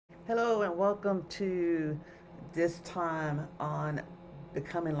Hello and welcome to this time on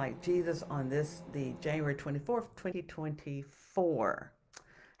Becoming Like Jesus on the January 24th, 2024.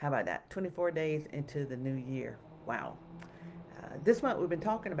 How about that? 24 days into the new year. Wow. This month we've been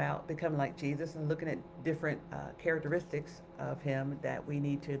talking about becoming like Jesus and looking at different characteristics of him that we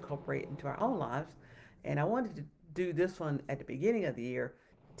need to incorporate into our own lives. And I wanted to do this one at the beginning of the year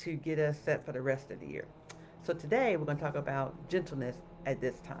to get us set for the rest of the year. So today we're going to talk about gentleness at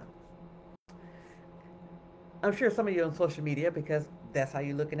this time. I'm sure some of you are on social media because that's how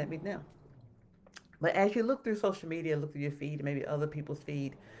you're looking at me now. But as you look through social media, look through your feed, maybe other people's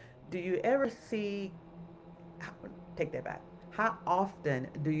feed, do you ever see, take that back, how often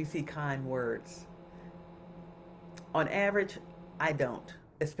do you see kind words? On average, I don't,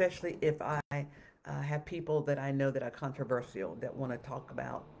 especially if I have people that I know that are controversial, that want to talk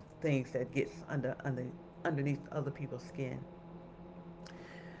about things that gets underneath other people's skin.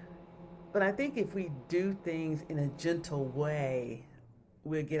 But I think if we do things in a gentle way,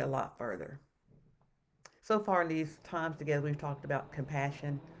 we'll get a lot further. So far in these times together, we've talked about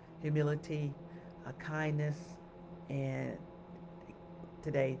compassion, humility, kindness, and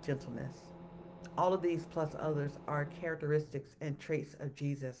today, gentleness. All of these plus others are characteristics and traits of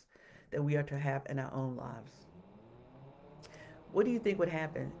Jesus that we are to have in our own lives. What do you think would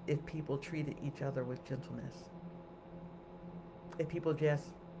happen if people treated each other with gentleness? If people just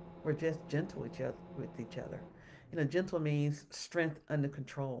were just gentle with each other. Gentle means strength under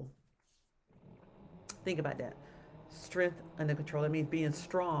control. Think about that. Strength under control. It means being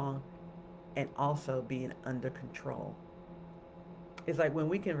strong and also being under control. It's like when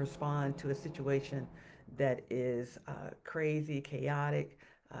we can respond to a situation that is crazy, chaotic,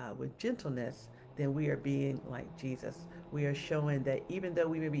 with gentleness, then we are being like Jesus. We are showing that even though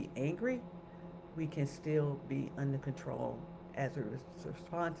we may be angry, we can still be under control as we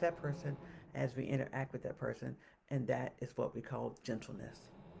respond to that person, as we interact with that person, and that is what we call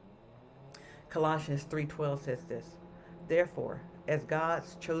gentleness. Colossians 3:12 says this, therefore, as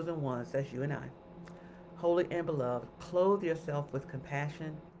God's chosen ones, that's you and I, holy and beloved, clothe yourself with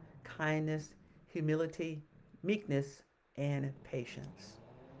compassion, kindness, humility, meekness, and patience.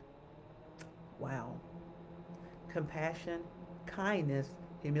 Wow. Compassion, kindness,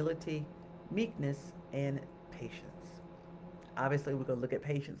 humility, meekness, and patience. Obviously, we're going to look at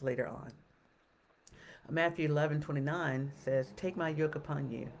patience later on. Matthew 11:29 says, take my yoke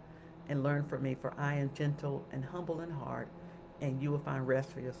upon you and learn from me, for I am gentle and humble in heart, and you will find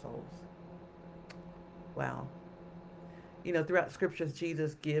rest for your souls. Wow. Throughout the scriptures,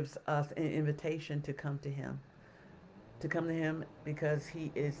 Jesus gives us an invitation to come to him. To come to him because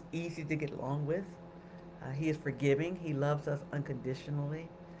he is easy to get along with. He is forgiving. He loves us unconditionally.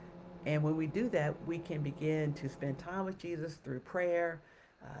 And when we do that, we can begin to spend time with Jesus through prayer,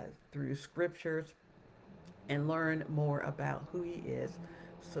 through scriptures, and learn more about who he is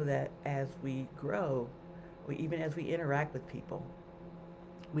so that as we grow, or even as we interact with people,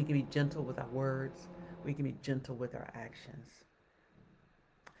 we can be gentle with our words, we can be gentle with our actions.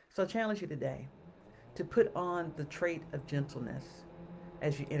 So I challenge you today to put on the trait of gentleness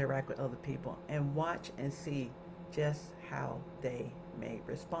as you interact with other people and watch and see just how they may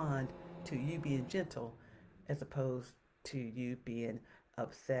respond to you being gentle as opposed to you being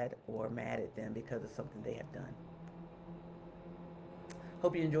upset or mad at them because of something they have done.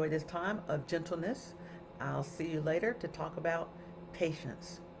 Hope you enjoyed this time of gentleness. I'll see you later to talk about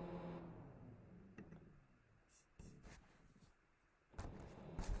patience.